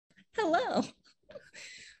Hello.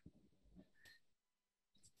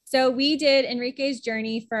 So we did Enrique's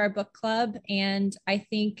journey for our book club, and I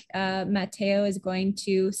think Mateo is going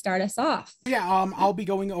to start us off. Yeah, I'll be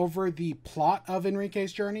going over the plot of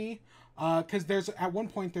Enrique's journey. Because there's at one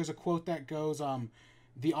point there's a quote that goes,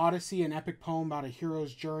 "The Odyssey, an epic poem about a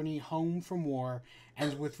hero's journey home from war,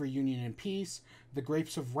 ends with reunion and peace. The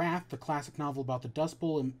Grapes of Wrath, the classic novel about the Dust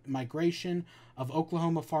Bowl and migration of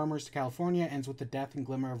Oklahoma farmers to California, ends with the death and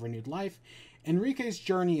glimmer of renewed life. Enrique's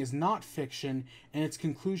journey is not fiction, and its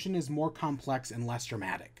conclusion is more complex and less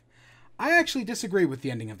dramatic." I actually disagree with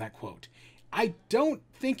the ending of that quote. I don't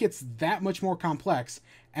think it's that much more complex,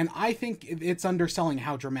 and I think it's underselling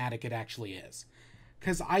how dramatic it actually is.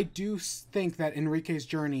 Because I do think that Enrique's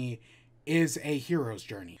journey is a hero's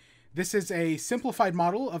journey. This is a simplified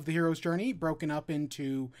model of the hero's journey, broken up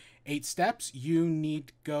into 8 steps. You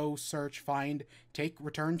need go, search, find, take,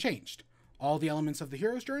 return, changed. All the elements of the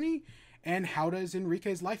hero's journey, and how does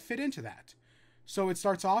Enrique's life fit into that? So it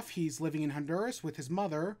starts off, he's living in Honduras with his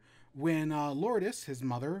mother, when Lourdes, his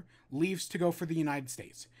mother, leaves to go for the United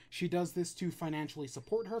States. She does this to financially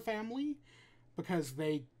support her family because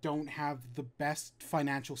they don't have the best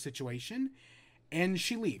financial situation, and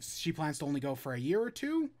she leaves. She plans to only go for a year or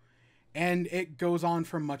two, and it goes on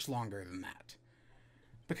for much longer than that.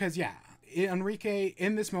 Because, yeah, Enrique,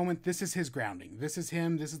 in this moment, this is his grounding. This is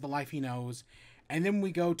him, this is the life he knows. And then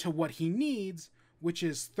we go to what he needs, which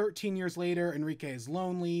is 13 years later. Enrique is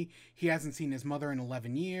lonely. He hasn't seen his mother in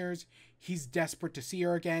 11 years. He's desperate to see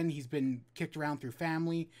her again. He's been kicked around through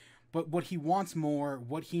family. But what he wants more,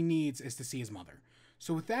 what he needs, is to see his mother.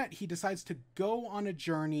 So with that, he decides to go on a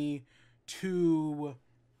journey to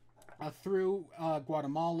through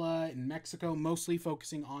Guatemala and Mexico, mostly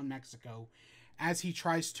focusing on Mexico, as he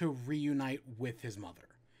tries to reunite with his mother.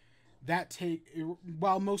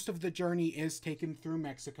 While most of the journey is taken through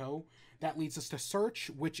Mexico, that leads us to Search,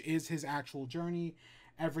 which is his actual journey.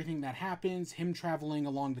 Everything that happens, him traveling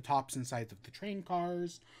along the tops and sides of the train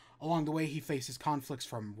cars. Along the way, he faces conflicts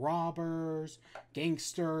from robbers,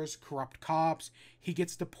 gangsters, corrupt cops. He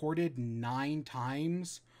gets deported 9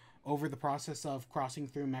 times over the process of crossing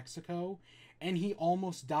through Mexico, and he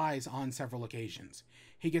almost dies on several occasions.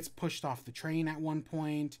 He gets pushed off the train at one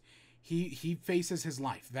point. He faces his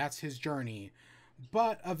life. That's his journey.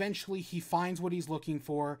 But eventually he finds what he's looking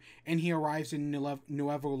for, and he arrives in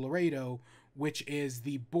Nuevo Laredo, which is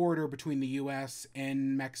the border between the U.S.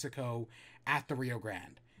 and Mexico at the Rio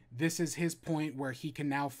Grande. This is his point where he can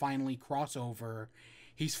now finally cross over.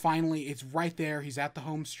 It's right there. He's at the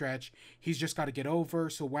home stretch. He's just got to get over.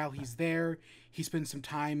 So while he's there, he spends some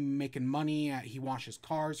time making money. He washes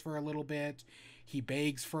cars for a little bit. He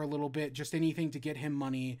begs for a little bit, just anything to get him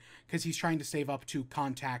money, because he's trying to save up to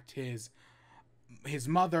contact his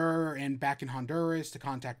mother, and back in Honduras to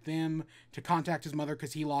contact them, to contact his mother,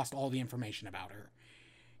 because he lost all the information about her.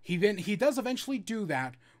 He does eventually do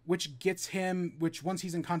that, which once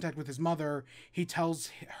he's in contact with his mother, he tells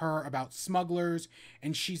her about smugglers,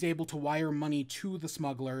 and she's able to wire money to the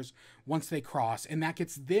smugglers once they cross, and that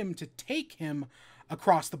gets them to take him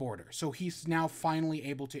across the border. So he's now finally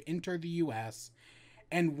able to enter the U.S.,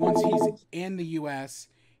 and once he's in the U.S.,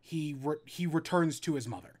 he returns to his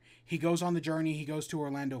mother. He goes on the journey. He goes to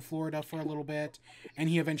Orlando, Florida for a little bit, and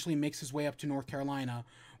he eventually makes his way up to North Carolina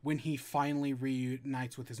when he finally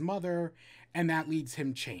reunites with his mother, and that leads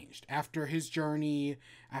him changed. After his journey,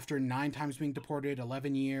 after 9 times being deported,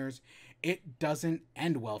 11 years, it doesn't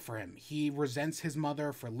end well for him. He resents his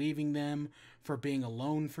mother for leaving them, for being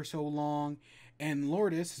alone for so long. And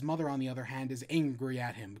Lourdes, his mother, on the other hand, is angry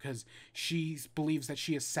at him because she believes that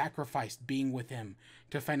she has sacrificed being with him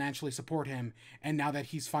to financially support him, and now that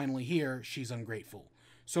he's finally here, she's ungrateful.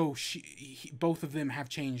 So both of them have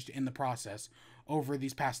changed in the process over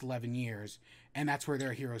these past 11 years, and that's where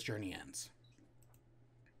their hero's journey ends.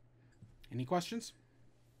 Any questions?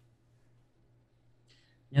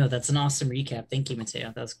 No, that's an awesome recap. Thank you,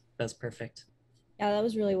 Mateo. That was perfect. Yeah, that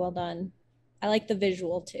was really well done. I like the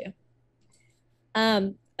visual too.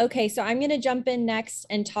 Okay, so I'm going to jump in next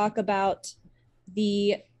and talk about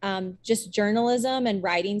the just journalism and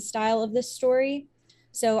writing style of this story.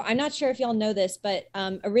 So I'm not sure if y'all know this, but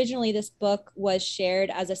originally this book was shared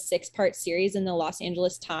as a 6-part series in the Los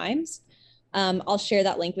Angeles Times. I'll share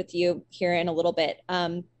that link with you here in a little bit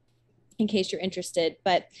in case you're interested.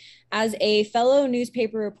 But as a fellow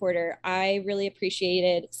newspaper reporter, I really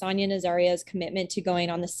appreciated Sonia Nazario's commitment to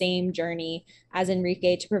going on the same journey as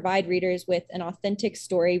Enrique to provide readers with an authentic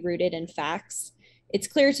story rooted in facts. It's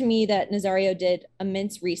clear to me that Nazario did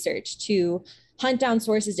immense research to hunt down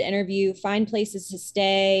sources to interview, find places to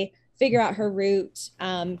stay, figure out her route,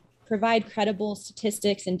 provide credible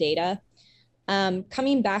statistics and data.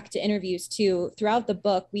 Coming back to interviews too, throughout the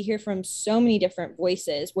book, we hear from so many different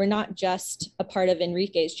voices. We're not just a part of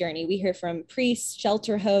Enrique's journey. We hear from priests,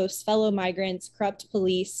 shelter hosts, fellow migrants, corrupt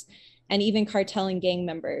police, and even cartel and gang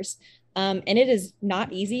members. And it is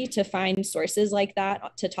not easy to find sources like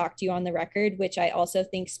that to talk to you on the record, which I also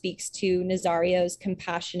think speaks to Nazario's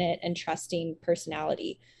compassionate and trusting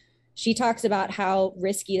personality. She talks about how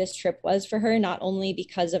risky this trip was for her, not only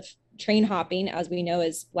because of train hopping, as we know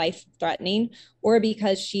is life threatening, or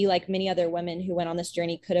because she, like many other women who went on this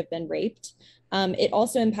journey, could have been raped. It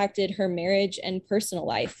also impacted her marriage and personal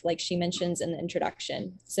life, like she mentions in the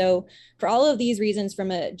introduction. So for all of these reasons, from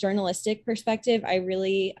a journalistic perspective, I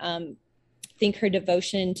really think her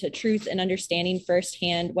devotion to truth and understanding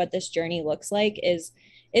firsthand what this journey looks like is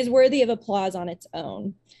worthy of applause on its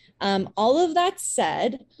own. All of that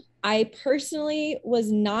said, I personally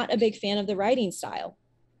was not a big fan of the writing style.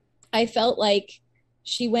 I felt like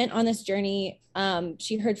she went on this journey.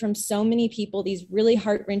 She heard from so many people these really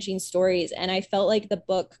heart-wrenching stories, and I felt like the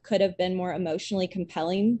book could have been more emotionally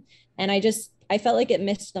compelling. And I felt like it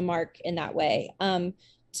missed the mark in that way.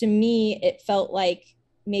 To me, it felt like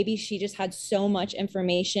maybe she just had so much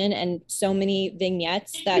information and so many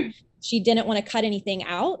vignettes that she didn't want to cut anything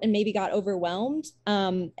out and maybe got overwhelmed.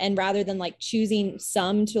 And rather than like choosing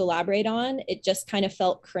some to elaborate on, it just kind of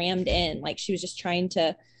felt crammed in. Like she was just trying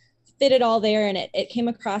to fit it all there. And it came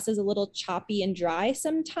across as a little choppy and dry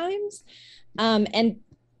sometimes. And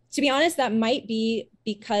to be honest, that might be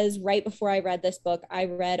because right before I read this book, I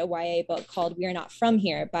read a YA book called We Are Not From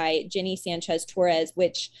Here by Jenny Sanchez Torres,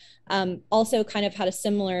 which also kind of had a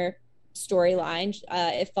similar storyline.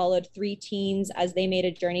 It followed three teens as they made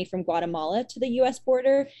a journey from Guatemala to the US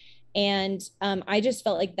border. And I just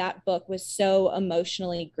felt like that book was so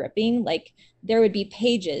emotionally gripping. Like there would be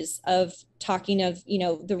pages of talking of,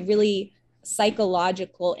 the really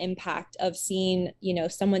psychological impact of seeing,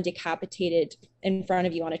 someone decapitated in front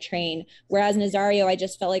of you on a train. Whereas Nazario, I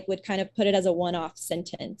just felt like would kind of put it as a one-off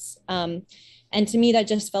sentence. And to me, that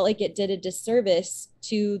just felt like it did a disservice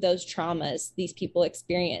to those traumas these people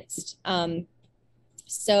experienced.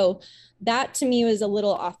 So that to me was a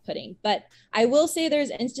little off-putting, but I will say there's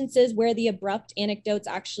instances where the abrupt anecdotes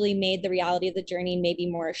actually made the reality of the journey maybe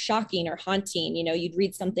more shocking or haunting. You'd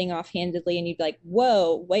read something offhandedly and you'd be like,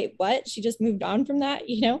 whoa, wait, what? She just moved on from that,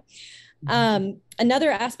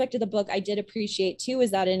 Another aspect of the book I did appreciate too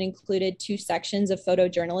is that it included 2 sections of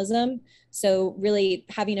photojournalism. So really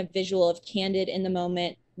having a visual of candid in the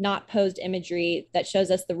moment, not posed imagery that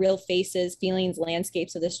shows us the real faces, feelings,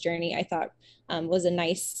 landscapes of this journey, I thought was a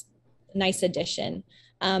nice addition.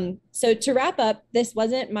 So to wrap up, this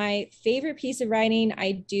wasn't my favorite piece of writing.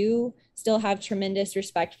 I do still have tremendous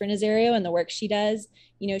respect for Nazario and the work she does.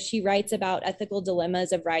 She writes about ethical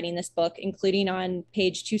dilemmas of writing this book, including on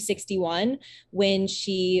page 261, when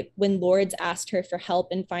Lourdes asked her for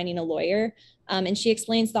help in finding a lawyer. And she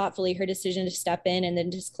explains thoughtfully her decision to step in and then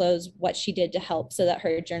disclose what she did to help so that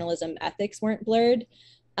her journalism ethics weren't blurred.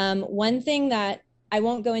 One thing that I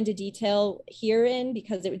won't go into detail herein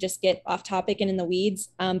because it would just get off topic and in the weeds,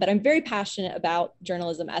 but I'm very passionate about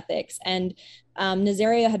journalism ethics. And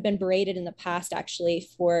Nazario had been berated in the past actually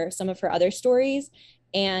for some of her other stories.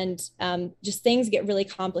 And just things get really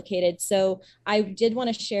complicated. So I did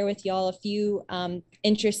want to share with y'all a few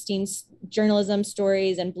interesting journalism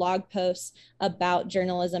stories and blog posts about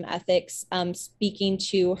journalism ethics, speaking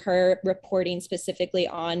to her reporting specifically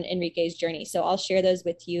on Enrique's journey. So I'll share those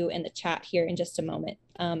with you in the chat here in just a moment,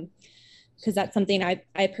 because that's something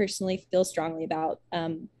I personally feel strongly about,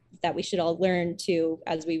 that we should all learn to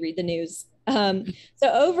as we read the news. So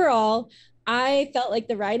overall, I felt like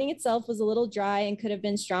the writing itself was a little dry and could have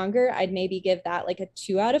been stronger. I'd maybe give that like a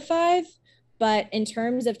 2 out of 5. But in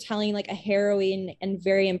terms of telling like a harrowing and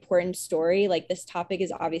very important story, like this topic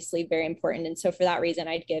is obviously very important. And so for that reason,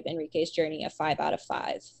 I'd give Enrique's journey a 5 out of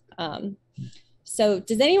 5. So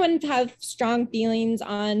does anyone have strong feelings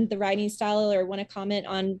on the writing style or want to comment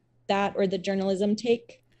on that or the journalism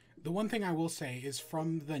take? The one thing I will say is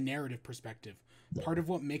from the narrative perspective, part of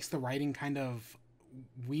what makes the writing kind of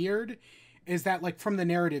weird is that, like, from the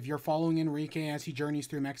narrative, you're following Enrique as he journeys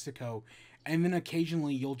through Mexico, and then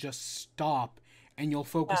occasionally you'll just stop and you'll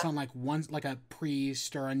focus on like a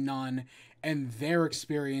priest or a nun and their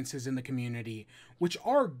experiences in the community, which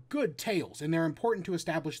are good tales and they're important to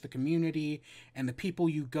establish the community and the people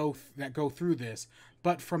that go through this.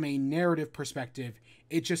 But from a narrative perspective,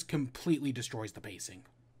 it just completely destroys the pacing.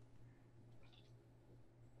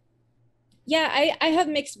 Yeah, I have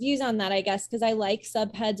mixed views on that, I guess, because I like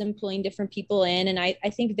subheads and pulling different people in. And I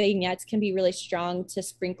think vignettes can be really strong to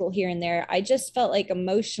sprinkle here and there. I just felt like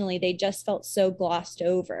emotionally, they just felt so glossed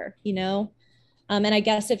over, you know? And I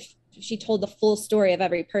guess if she told the full story of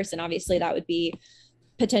every person, obviously that would be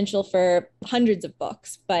potential for hundreds of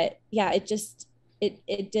books. But yeah,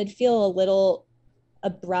 it did feel a little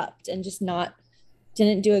abrupt and just not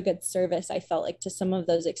didn't do a good service, I felt like, to some of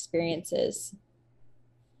those experiences.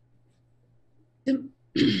 To,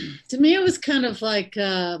 to me, it was kind of like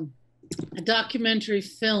a documentary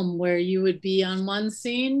film where you would be on one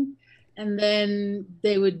scene and then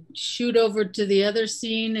they would shoot over to the other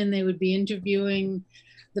scene and they would be interviewing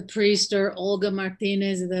the priest or Olga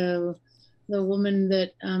Martinez, the woman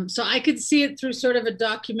that so I could see it through sort of a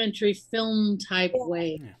documentary film type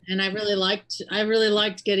way. And I really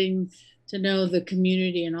liked getting to know the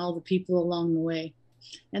community and all the people along the way.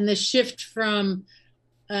 And the shift from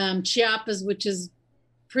Chiapas, which is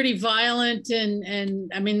pretty violent, and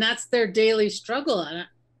I mean that's their daily struggle. And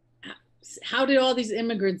how did all these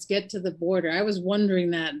immigrants get to the border? I was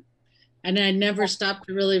wondering that, and I never stopped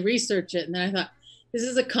to really research it. And then I thought, this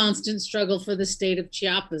is a constant struggle for the state of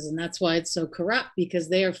Chiapas, and that's why it's so corrupt, because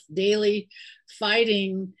they are daily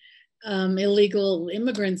fighting illegal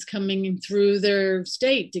immigrants coming through their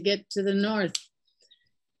state to get to the north.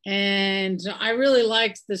 And I really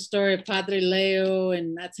liked the story of Padre Leo,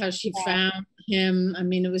 and that's how she found him. I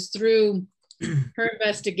mean, it was through her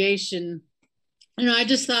investigation. You know, I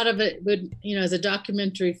just thought of it, as a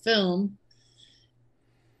documentary film.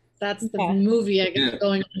 That's the movie I got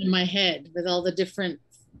going on in my head with all the different,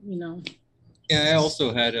 Yeah, I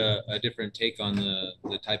also had a different take on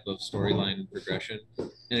the type of storyline progression,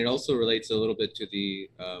 and it also relates a little bit to the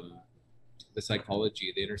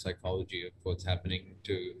psychology, the inner psychology of what's happening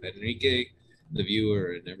to Enrique, the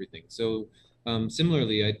viewer, and everything. So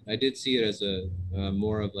similarly, I did see it as a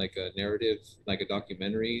more of like a narrative, like a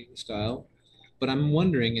documentary style. But I'm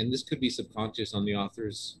wondering, and this could be subconscious on the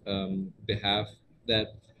author's behalf,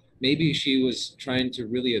 that maybe she was trying to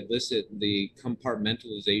really elicit the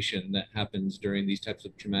compartmentalization that happens during these types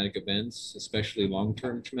of traumatic events, especially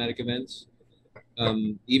long-term traumatic events.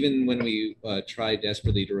 Even when we try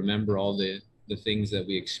desperately to remember all the things that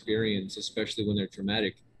we experience, especially when they're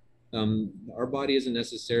traumatic, our body isn't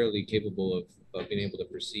necessarily capable of being able to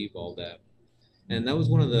perceive all that. And that was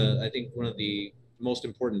I think one of the most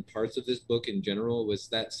important parts of this book in general was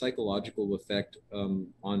that psychological effect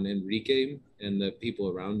on Enrique and the people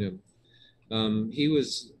around him. He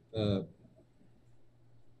was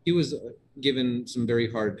given some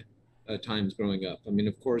very hard times growing up. I mean,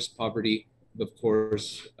 of course, poverty, of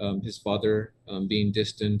course, his father being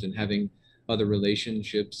distant and having other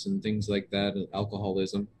relationships and things like that,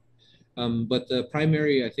 alcoholism. But the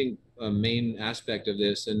primary, I think, main aspect of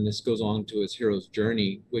this, and this goes on to his hero's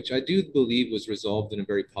journey, which I do believe was resolved in a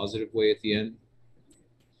very positive way at the end,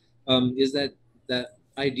 is that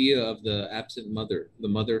idea of the absent mother, the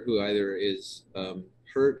mother who either is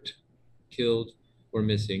hurt, killed, or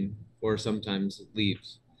missing, or sometimes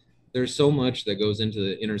leaves. There's so much that goes into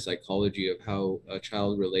the inner psychology of how a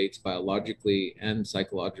child relates biologically and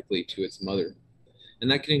psychologically to its mother. And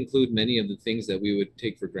that can include many of the things that we would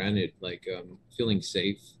take for granted, like feeling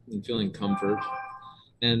safe and feeling comfort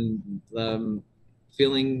and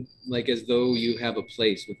feeling like as though you have a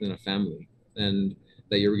place within a family and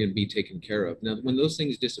that you're going to be taken care of. Now, when those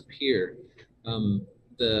things disappear,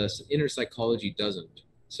 the inner psychology doesn't.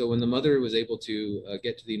 So when the mother was able to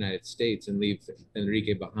get to the United States and leave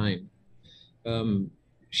Enrique behind,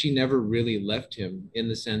 she never really left him, in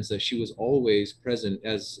the sense that she was always present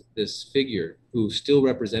as this figure who still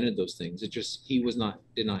represented those things. It just,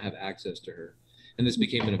 did not have access to her. And this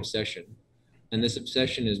became an obsession. And this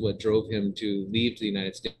obsession is what drove him to leave the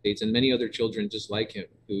United States, and many other children just like him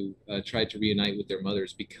who tried to reunite with their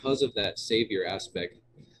mothers because of that savior aspect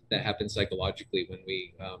that happens psychologically when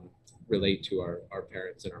we relate to our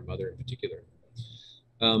parents and our mother in particular.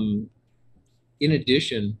 In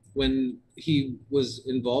addition, when he was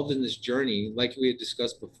involved in this journey, like we had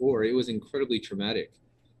discussed before, it was incredibly traumatic.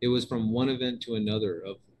 It was from one event to another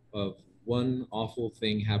of one awful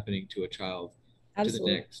thing happening to a child to the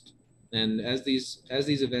next. And as these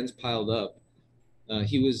events piled up,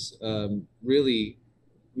 he was really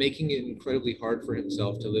making it incredibly hard for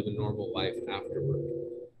himself to live a normal life afterward.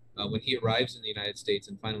 When he arrives in the United States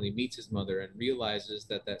and finally meets his mother and realizes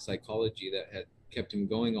that psychology that had kept him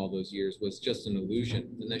going all those years was just an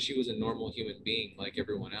illusion, and that she was a normal human being like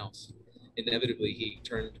everyone else, inevitably he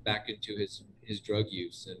turned back into his drug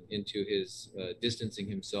use and into his distancing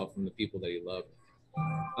himself from the people that he loved.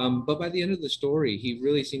 But by the end of the story, he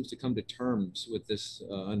really seems to come to terms with this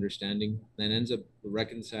understanding and ends up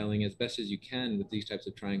reconciling as best as you can with these types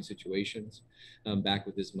of trying situations back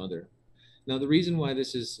with his mother. Now, the reason why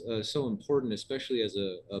this is so important, especially as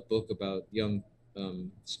a book about young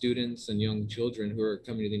students and young children who are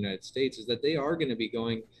coming to the United States, is that they are going to be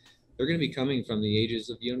they're going to be coming from the ages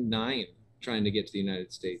of 9 trying to get to the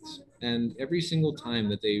United States. And every single time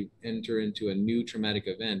that they enter into a new traumatic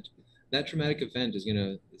event, that traumatic event is going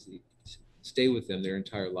to stay with them their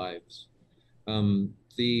entire lives.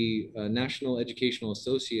 The National Educational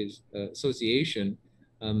Association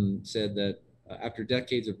said that after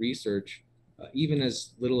decades of research, even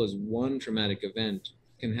as little as one traumatic event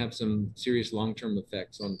can have some serious long-term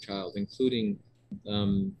effects on a child, including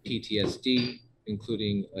PTSD,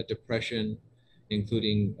 including depression,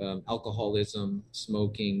 including alcoholism,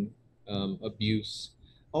 smoking, abuse,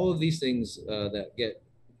 all of these things that get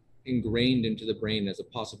ingrained into the brain as a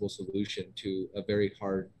possible solution to a very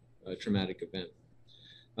hard traumatic event.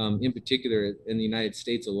 In particular, in the United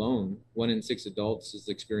States alone, 1 in 6 adults has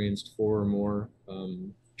experienced 4 or more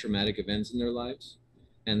traumatic events in their lives.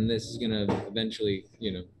 And this is going to eventually,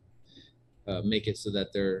 make it so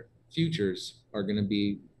that their futures are going to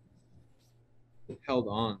be held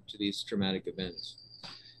on to these traumatic events.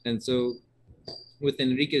 And so with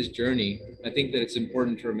Enrique's journey, I think that it's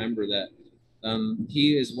important to remember that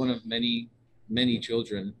he is one of many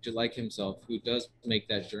children, just like himself, who does make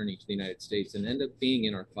that journey to the United States and end up being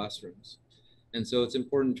in our classrooms. And so it's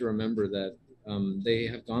important to remember that they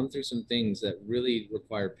have gone through some things that really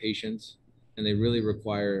require patience, and they really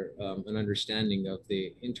require an understanding of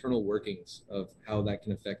the internal workings of how that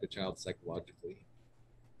can affect a child psychologically.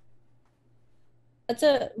 That's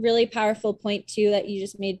a really powerful point too that you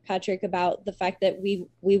just made, Patrick, about the fact that we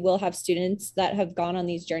will have students that have gone on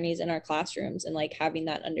these journeys in our classrooms, and like having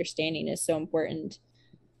that understanding is so important.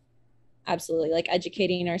 Absolutely, like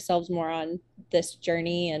educating ourselves more on this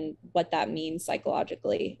journey and what that means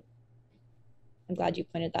psychologically. I'm glad you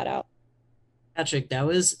pointed that out. Patrick, that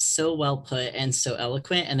was so well put and so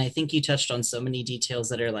eloquent. And I think you touched on so many details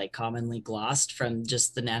that are like commonly glossed from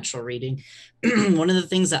just the natural reading. One of the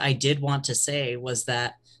things that I did want to say was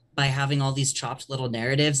that by having all these chopped little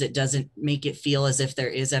narratives, it doesn't make it feel as if there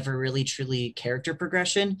is ever really truly character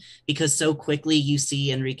progression, because so quickly you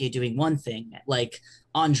see Enrique doing one thing, like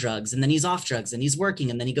on drugs, and then he's off drugs and he's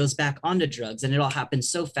working, and then he goes back onto drugs, and it all happens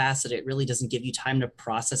so fast that it really doesn't give you time to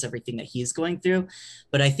process everything that he's going through.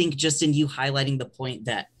 But I think just in you highlighting the point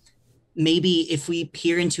that maybe if we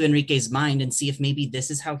peer into Enrique's mind and see if maybe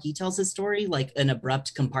this is how he tells his story, like an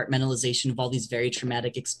abrupt compartmentalization of all these very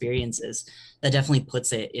traumatic experiences, that definitely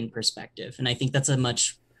puts it in perspective. And I think that's a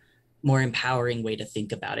much more empowering way to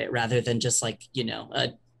think about it, rather than just like, a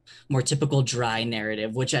more typical dry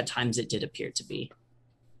narrative, which at times it did appear to be.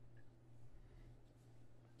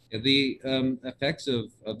 The effects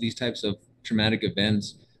of these types of traumatic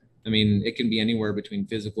events, I mean, it can be anywhere between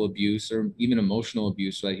physical abuse or even emotional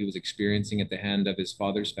abuse that he was experiencing at the hand of his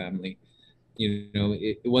father's family.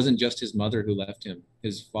 It wasn't just his mother who left him.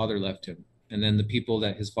 His father left him. And then the people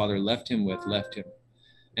that his father left him with left him.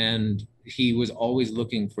 And he was always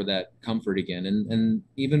looking for that comfort again. And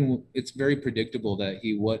even it's very predictable that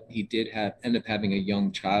he did end up having a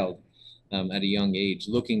young child at a young age,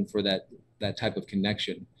 looking for that type of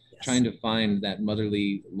connection. Yes. Trying to find that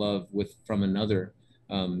motherly love from another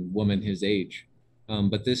woman his age.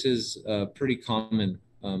 But this is pretty common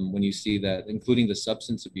when you see that, including the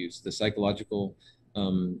substance abuse, the psychological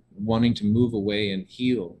wanting to move away and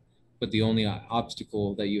heal. But the only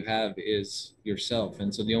obstacle that you have is yourself.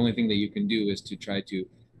 And so the only thing that you can do is to try to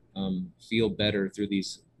feel better through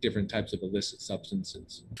these different types of illicit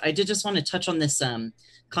substances. I did just want to touch on this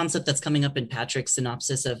concept that's coming up in Patrick's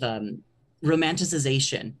synopsis of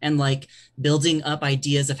romanticization and like building up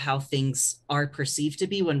ideas of how things are perceived to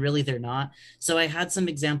be when really they're not. So I had some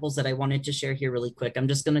examples that I wanted to share here really quick. I'm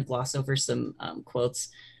just going to gloss over some quotes,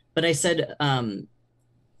 but I said,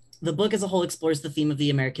 the book as a whole explores the theme of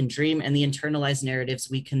the American dream and the internalized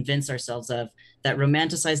narratives we convince ourselves of that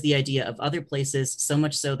romanticize the idea of other places, so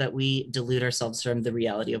much so that we delude ourselves from the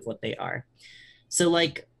reality of what they are. So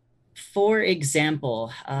like, for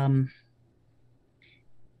example,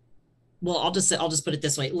 well, I'll just put it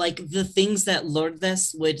this way. Like the things that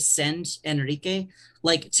Lourdes would send Enrique,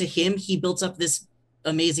 like to him, he built up this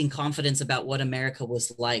amazing confidence about what America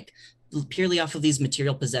was like, purely off of these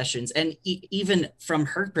material possessions. And even from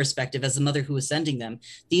her perspective as the mother who was sending them,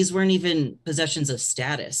 these weren't even possessions of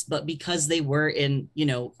status, but because they were in,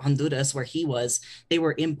 Honduras where he was, they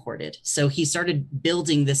were imported. So he started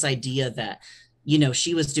building this idea that you know,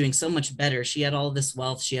 she was doing so much better. She had all of this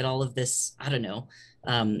wealth. She had all of this, I don't know,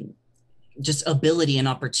 just ability and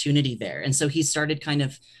opportunity there. And so he started kind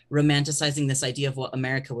of romanticizing this idea of what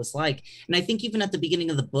America was like. And I think even at the beginning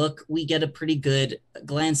of the book, we get a pretty good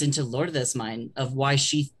glance into Lourdes' mind of why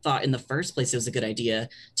she thought in the first place it was a good idea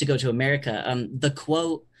to go to America. The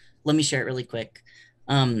quote, let me share it really quick.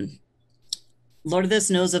 Lourdes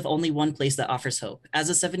knows of only one place that offers hope. As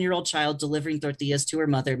a 7-year-old child delivering tortillas to her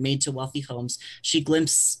mother made to wealthy homes, she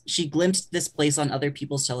glimpsed this place on other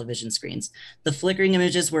people's television screens. The flickering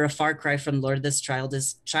images were a far cry from Lourdes'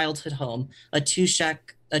 childhood home, a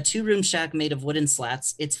two-room shack made of wooden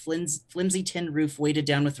slats, its flimsy tin roof weighted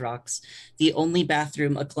down with rocks, the only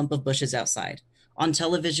bathroom a clump of bushes outside. On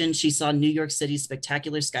television, she saw New York City's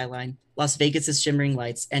spectacular skyline, Las Vegas's shimmering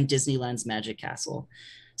lights, and Disneyland's magic castle.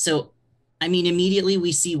 So, I mean, immediately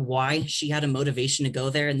we see why she had a motivation to go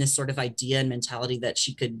there, and this sort of idea and mentality that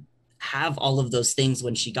she could have all of those things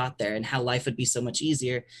when she got there, and how life would be so much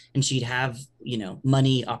easier and she'd have, you know,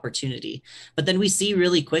 money, opportunity. But then we see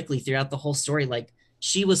really quickly throughout the whole story, like,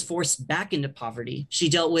 she was forced back into poverty. She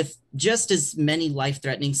dealt with just as many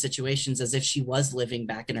life-threatening situations as if she was living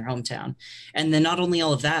back in her hometown. And then not only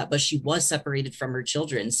all of that, but she was separated from her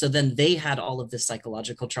children. So then they had all of this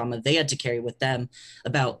psychological trauma they had to carry with them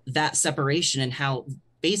about that separation, and how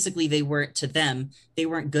basically they weren't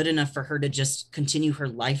good enough for her to just continue her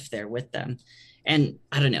life there with them. And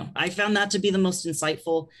I don't know, I found that to be the most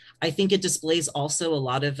insightful. I think it displays also a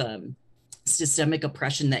lot of systemic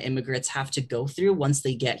oppression that immigrants have to go through once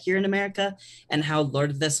they get here in America, and how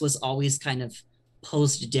Lourdes was always kind of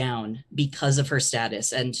posed down because of her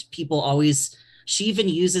status. And people always, she even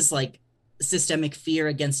uses like systemic fear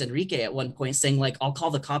against Enrique at one point, saying like, I'll call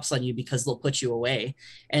the cops on you because they'll put you away.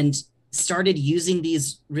 And started using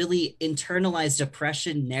these really internalized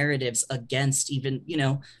oppression narratives against even, you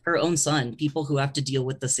know, her own son, people who have to deal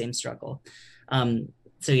with the same struggle.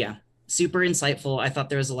 So yeah, super insightful. I thought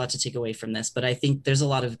there was a lot to take away from this, but I think there's a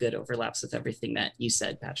lot of good overlaps with everything that you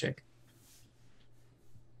said, Patrick.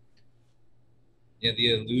 Yeah,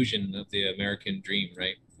 the illusion of the American dream,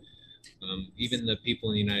 right? Even the people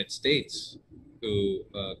in the United States who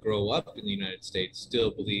grow up in the United States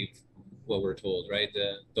still believe what we're told, right?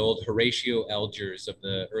 The old Horatio Alger's of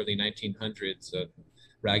the early 1900s,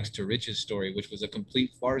 rags to riches story, which was a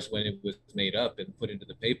complete farce when it was made up and put into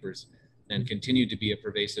the papers, and continued to be a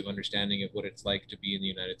pervasive understanding of what it's like to be in the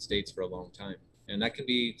United States for a long time. And that can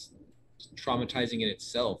be traumatizing in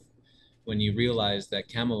itself when you realize that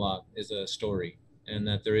Camelot is a story and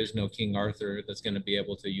that there is no King Arthur that's going to be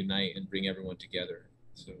able to unite and bring everyone together.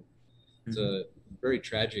 So it's a very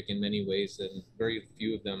tragic in many ways, and very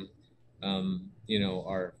few of them, you know,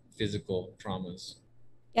 are physical traumas.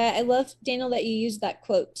 Yeah, I love, Daniel, that you used that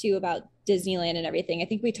quote too about Disneyland and everything. I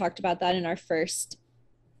think we talked about that in our first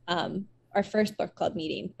book club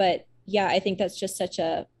meeting. But yeah, I think that's just such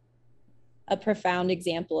a profound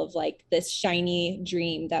example of like this shiny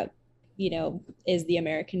dream that, you know, is the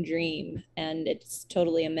American dream, and it's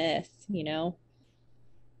totally a myth, you know?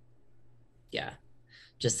 Yeah,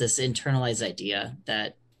 just this internalized idea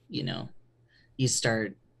that, you know, you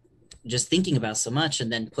start just thinking about so much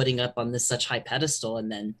and then putting up on this such high pedestal.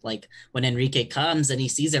 And then like when Enrique comes and he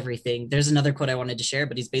sees everything, there's another quote I wanted to share,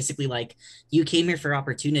 but he's basically like, you came here for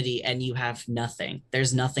opportunity and you have nothing.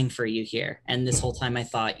 There's nothing for you here. And this whole time I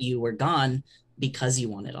thought you were gone because you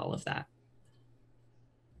wanted all of that.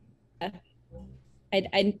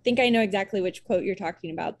 I think I know exactly which quote you're talking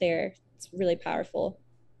about there. It's really powerful.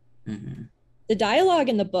 Mm-hmm. The dialogue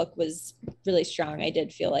in the book was really strong, I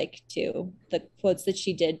did feel like, too. The quotes that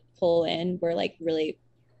she did pull in were like really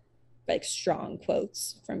like strong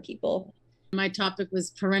quotes from people. My topic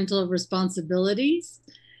was parental responsibilities.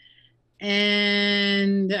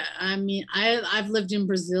 And I mean, I've lived in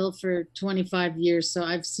Brazil for 25 years, so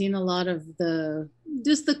I've seen a lot of the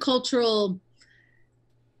cultural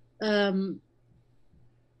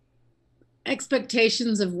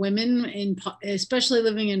expectations of women, especially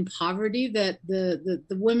living in poverty, that the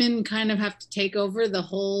women kind of have to take over the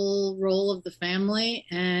whole role of the family.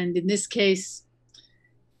 And in this case,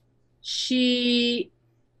 she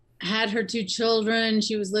had her 2 children.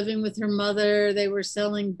 She was living with her mother. They were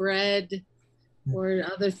selling bread or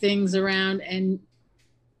other things around, and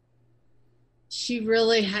she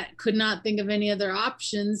really could not think of any other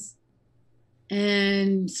options.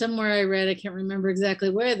 And somewhere I read, I can't remember exactly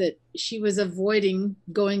where, that she was avoiding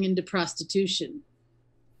going into prostitution,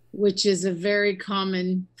 which is a very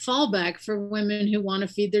common fallback for women who want to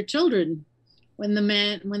feed their children when the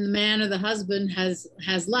man or the husband has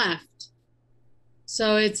left.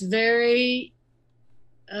 So it's very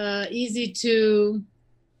easy to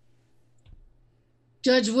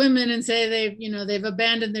judge women and say they've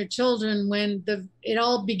abandoned their children, when it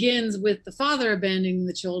all begins with the father abandoning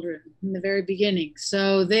the children in the very beginning.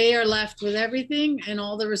 So they are left with everything and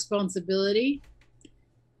all the responsibility.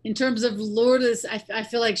 In terms of Lourdes, I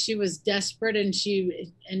feel like she was desperate, and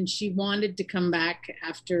she wanted to come back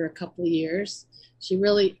after a couple of years. She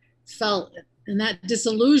really felt, and that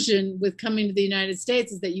disillusion with coming to the United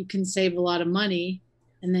States is that you can save a lot of money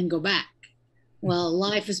and then go back. Well,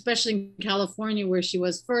 life, especially in California, where she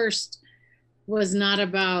was first, was not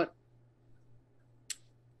about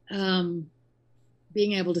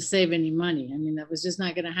being able to save any money. I mean, that was just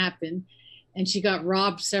not going to happen. And she got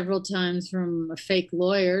robbed several times from a fake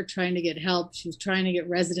lawyer trying to get help. She was trying to get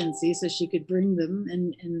residency so she could bring them,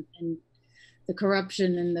 and the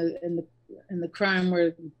corruption and the crime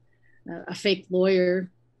were a fake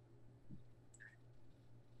lawyer.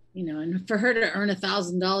 And for her to earn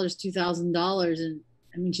 $1,000, $2,000, and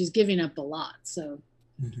I mean, she's giving up a lot. So,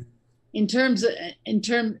 in terms,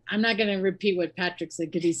 I'm not going to repeat what Patrick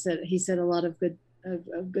said, because he said a lot of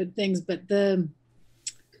good things. But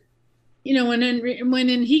when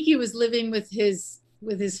Enrique was living with his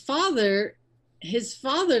father,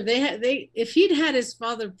 if he'd had his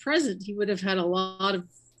father present, he would have had a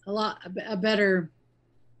better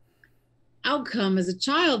outcome as a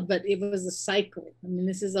child. But it was a cycle. I mean,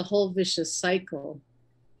 this is a whole vicious cycle.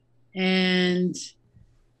 And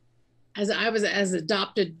as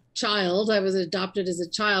adopted as a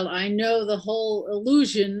child, I know the whole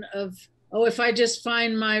illusion of, if I just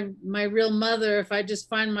find my real mother, if I just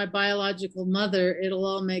find my biological mother, it'll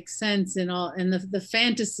all make sense, and the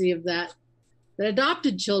fantasy of that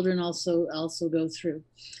adopted children also go through,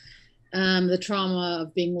 the trauma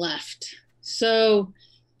of being left. So,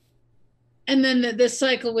 and then the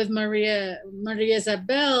cycle with Maria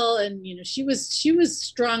Isabel, and she was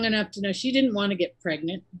strong enough to know she didn't want to get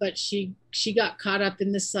pregnant, but she got caught up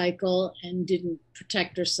in the cycle and didn't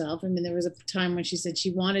protect herself. I mean, there was a time when she said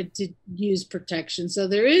she wanted to use protection. So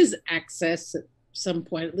there is access at some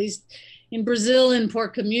point, at least in Brazil, in poor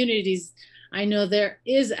communities. I know there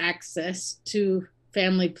is access to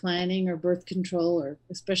family planning or birth control, or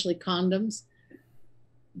especially condoms.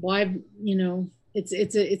 Why,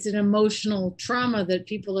 it's an emotional trauma that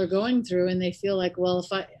people are going through, and they feel like, well,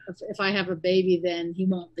 if I have a baby, then he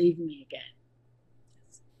won't leave me again.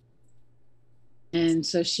 And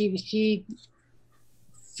so she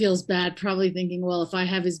feels bad, probably thinking, well, if I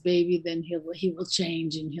have his baby, then he will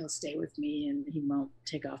change and he'll stay with me and he won't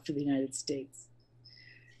take off to the United States.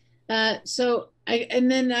 So I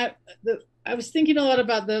was thinking a lot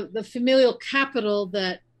about the familial capital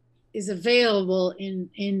that is available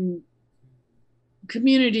in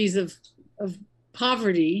communities of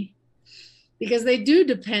poverty, because they do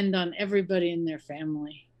depend on everybody in their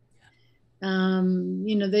family. They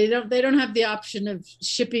don't have the option of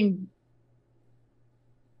shipping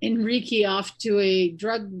Enrique off to a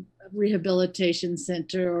drug rehabilitation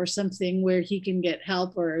center or something where he can get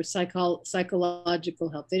help, or psychological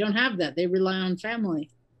help. They don't have that. They rely on family.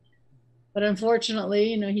 But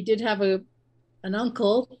unfortunately, he did have an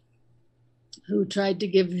uncle who tried to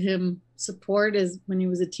give him support when he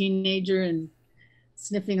was a teenager, and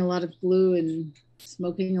sniffing a lot of glue and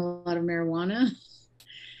smoking a lot of marijuana.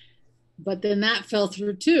 But then that fell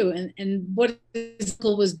through too. And what his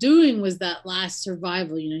uncle was doing was that last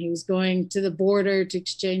survival. He was going to the border to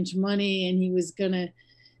exchange money, and he was going to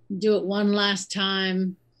do it one last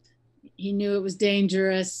time. He knew it was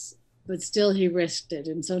dangerous, but still he risked it.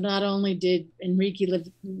 And so not only did Enrique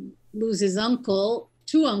lose his uncle,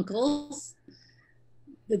 two uncles,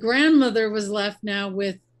 the grandmother was left now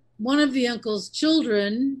with one of the uncle's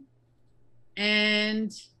children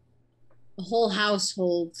and the whole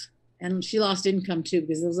household. And she lost income too,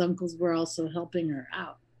 because those uncles were also helping her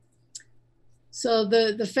out. So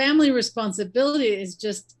the family responsibility is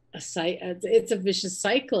just it's a vicious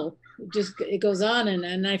cycle. It goes on,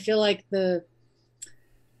 and I feel like the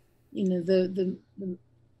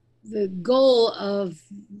goal of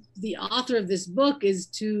the author of this book is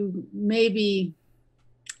to maybe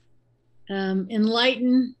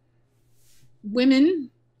enlighten women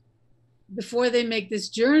before they make this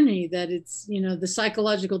journey, that it's, the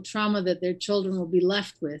psychological trauma that their children will be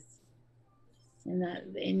left with. And that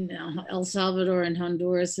in El Salvador and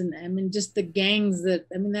Honduras, and I mean, just the gangs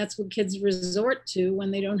that's what kids resort to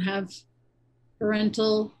when they don't have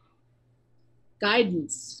parental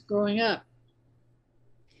guidance growing up.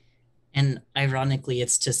 And ironically,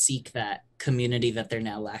 it's to seek that community that they're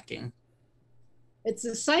now lacking. It's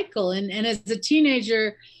a cycle. And as a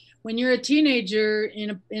teenager, when you're a teenager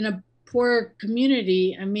in a poor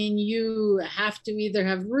community, I mean, you have to either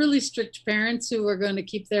have really strict parents who are going to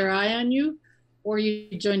keep their eye on you, or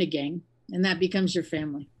you join a gang, and that becomes your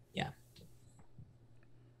family. Yeah.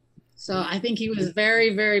 So I think he was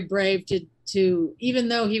very, very brave to even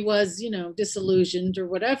though he was, disillusioned or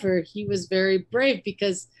whatever, he was very brave,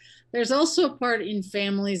 because there's also a part in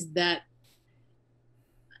families that,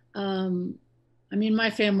 my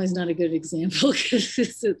family's not a good example because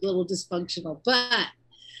it's a little dysfunctional, but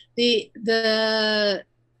the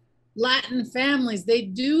Latin families, they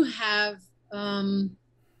do have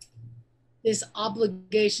this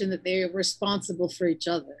obligation that they are responsible for each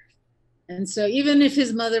other. And so even if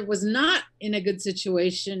his mother was not in a good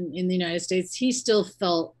situation in the United States, he still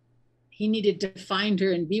felt he needed to find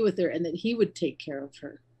her and be with her, and that he would take care of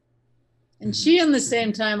her. And she, at the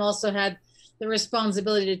same time, also had the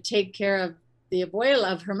responsibility to take care of the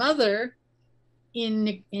abuela, of her mother,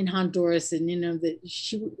 in Honduras. And, that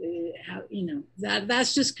she,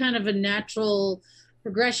 that's just kind of a natural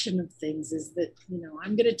progression of things, is that,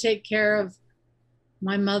 I'm going to take care of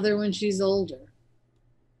my mother when she's older.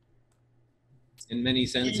 In many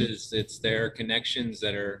senses, it's their connections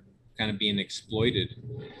that are kind of being exploited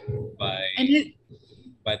by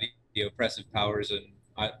the oppressive powers in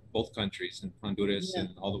both countries, in Honduras and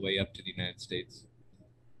all the way up to the United States.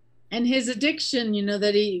 And his addiction,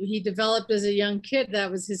 that he developed as a young kid,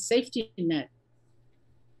 that was his safety net.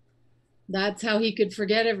 That's how he could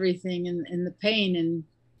forget everything and the pain. And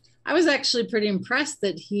I was actually pretty impressed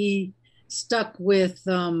that he stuck with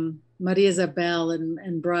Maria Isabel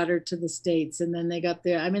and brought her to the States. And then they got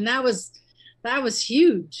there. That was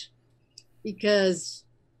huge, because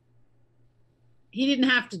he didn't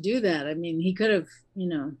have to do that. He could have,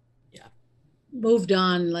 moved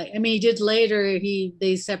on. He did later.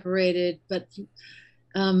 They separated, but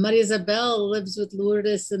Maria Isabel lives with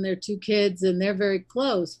Lourdes and their two kids, and they're very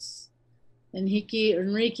close. And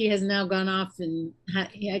Enrique has now gone off, and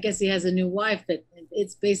I guess he has a new wife, but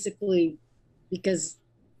it's basically because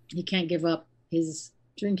he can't give up his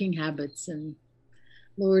drinking habits. And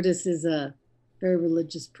Lourdes is a very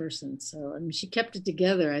religious person. So, she kept it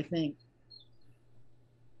together, I think.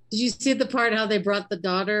 Did you see the part how they brought the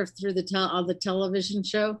daughter through on the television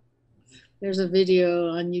show? There's a video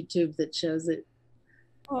on YouTube that shows it.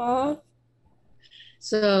 Aww.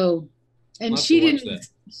 So, and she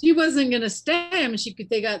wasn't going to stay.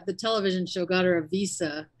 The television show got her a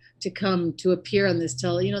visa to come to appear on this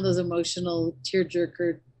those emotional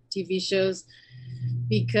tearjerker TV shows,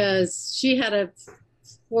 because she had a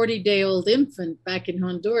 40-day-old infant back in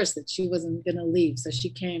Honduras that she wasn't going to leave. So she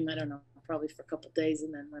came, I don't know, probably for a couple of days,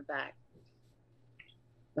 and then went back.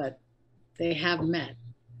 But they have met.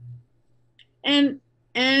 And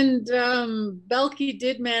Belkey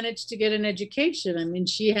did manage to get an education.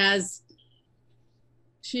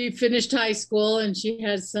 She finished high school, and she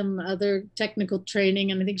has some other technical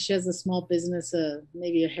training, and I think she has a small business,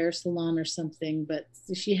 maybe a hair salon or something, but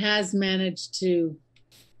she has managed to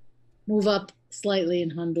move up slightly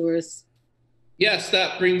in Honduras. Yes,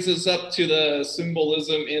 that brings us up to the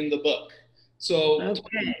symbolism in the book. So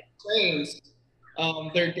trains,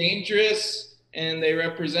 they're dangerous, and they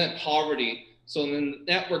represent poverty. So the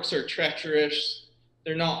networks are treacherous.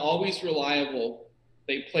 They're not always reliable.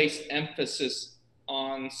 They place emphasis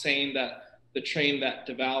on saying that the train that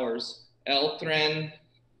devours, el tren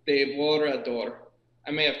devorador.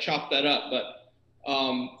 I may have chopped that up, but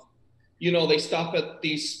they stop at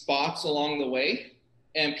these spots along the way,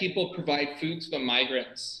 and people provide food to the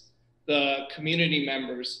migrants, the community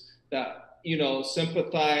members that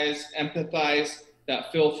sympathize, empathize,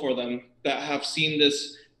 that feel for them, that have seen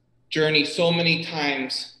this journey so many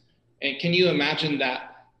times. And can you imagine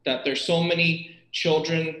that there's so many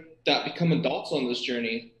children that become adults on this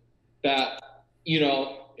journey, that,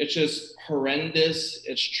 it's just horrendous,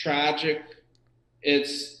 it's tragic,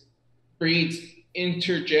 it's breeds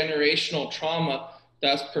intergenerational trauma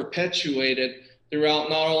that's perpetuated throughout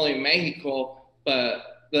not only Mexico,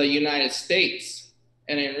 but the United States.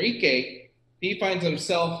 And Enrique, he finds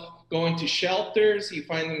himself going to shelters, he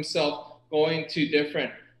finds himself going to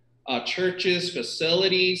different churches,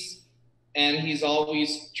 facilities, and he's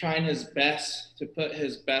always trying his best to put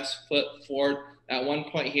his best foot forward. At one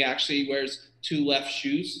point, he actually wears 2 left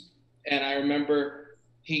shoes. And I remember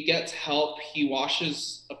he gets help. He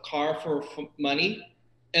washes a car for money.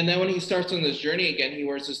 And then when he starts on this journey again, he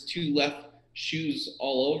wears his 2 left shoes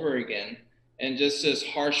all over again. And just this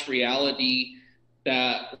harsh reality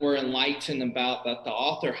that we're enlightened about, that the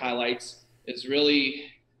author highlights, is really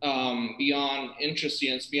beyond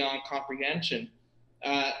interesting. It's beyond comprehension.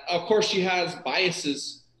 Of course, she has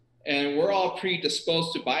biases, and we're all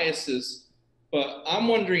predisposed to biases. But I'm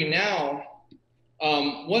wondering now,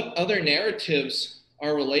 what other narratives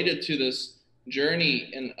are related to this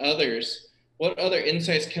journey and others? what other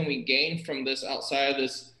insights can we gain from this outside of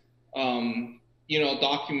this,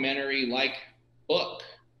 documentary like book?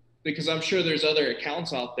 Because I'm sure there's other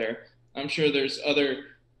accounts out there. I'm sure there's other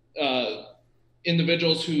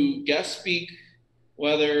individuals who guest speak,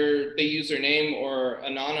 whether they use their name or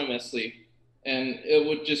anonymously. And it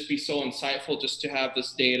would just be so insightful just to have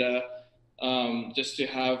this data, just to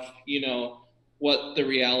have, what the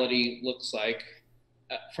reality looks like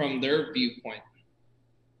from their viewpoint.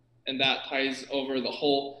 And that ties over the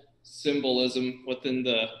whole symbolism within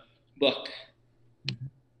the book.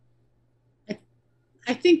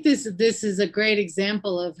 I think this is a great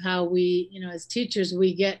example of how we, as teachers,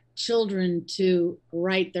 we get children to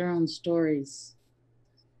write their own stories.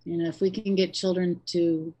 If we can get children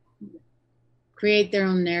to create their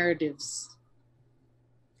own narratives.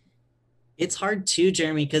 It's hard too,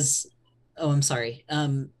 Jeremy, because, I'm sorry.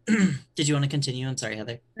 Did you want to continue? I'm sorry,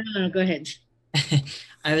 Heather. No, go ahead.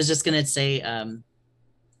 I was just going to say,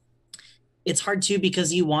 it's hard too,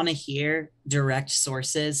 because you want to hear direct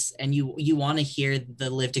sources and you want to hear the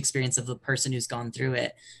lived experience of the person who's gone through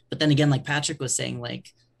it. But then again, like Patrick was saying,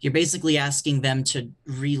 like, you're basically asking them to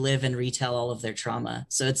relive and retell all of their trauma.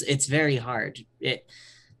 So it's very hard.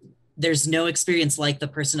 There's no experience like the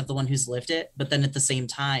person of the one who's lived it, but then at the same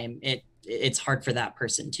time, it's hard for that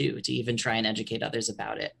person too, to even try and educate others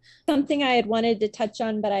about it. Something I had wanted to touch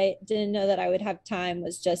on, but I didn't know that I would have time,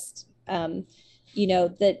 was just,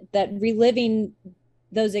 that reliving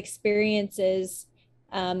those experiences,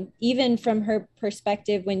 even from her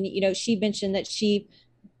perspective, when, she mentioned that she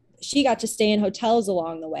got to stay in hotels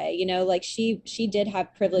along the way, like she did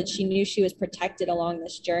have privilege. She knew she was protected along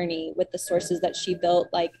this journey with the sources that she built,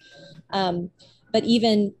 like, but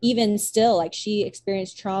even still, like, she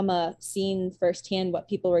experienced trauma, seeing firsthand what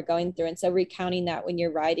people were going through. And so recounting that when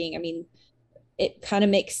you're writing, I mean, it kind of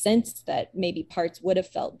makes sense that maybe parts would have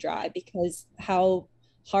felt dry, because how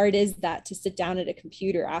hard is that to sit down at a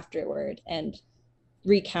computer afterward and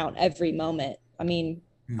recount every moment? I mean,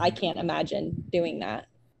 I can't imagine doing that.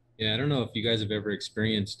 Yeah, I don't know if you guys have ever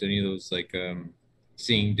experienced any of those, like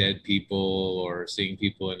seeing dead people or seeing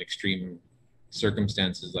people in extreme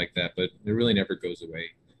circumstances like that, but it really never goes away.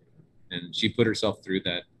 And she put herself through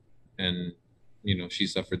that, and she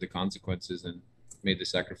suffered the consequences and made the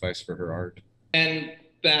sacrifice for her art. And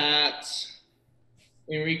that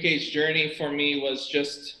Enrique's journey for me was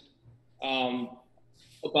just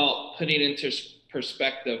about putting into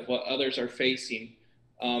perspective what others are facing,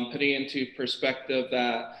 putting into perspective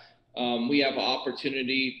that we have an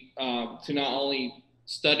opportunity to not only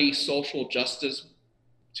study social justice,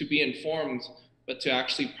 to be informed, but to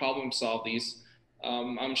actually problem solve these.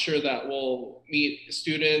 I'm sure that we'll meet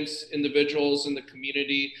students, individuals in the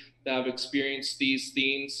community that have experienced these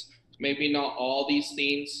themes, maybe not all these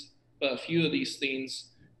themes, but a few of these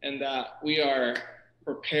themes, and that we are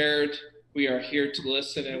prepared, we are here to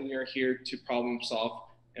listen, and we are here to problem solve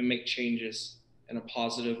and make changes in a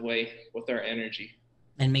positive way with our energy.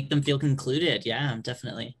 And make them feel concluded. Yeah,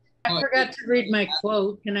 definitely. I forgot to read my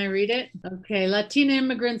quote. Can I read it? Okay. Latina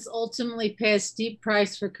immigrants ultimately pay a steep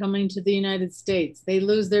price for coming to the United States. They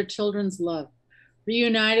lose their children's love.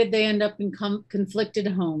 Reunited, they end up in conflicted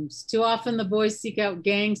homes. Too often, the boys seek out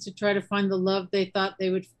gangs to try to find the love they thought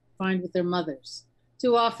they would find with their mothers.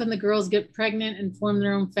 Too often, the girls get pregnant and form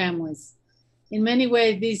their own families. In many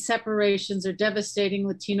ways, these separations are devastating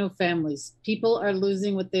Latino families. People are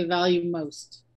losing what they value most.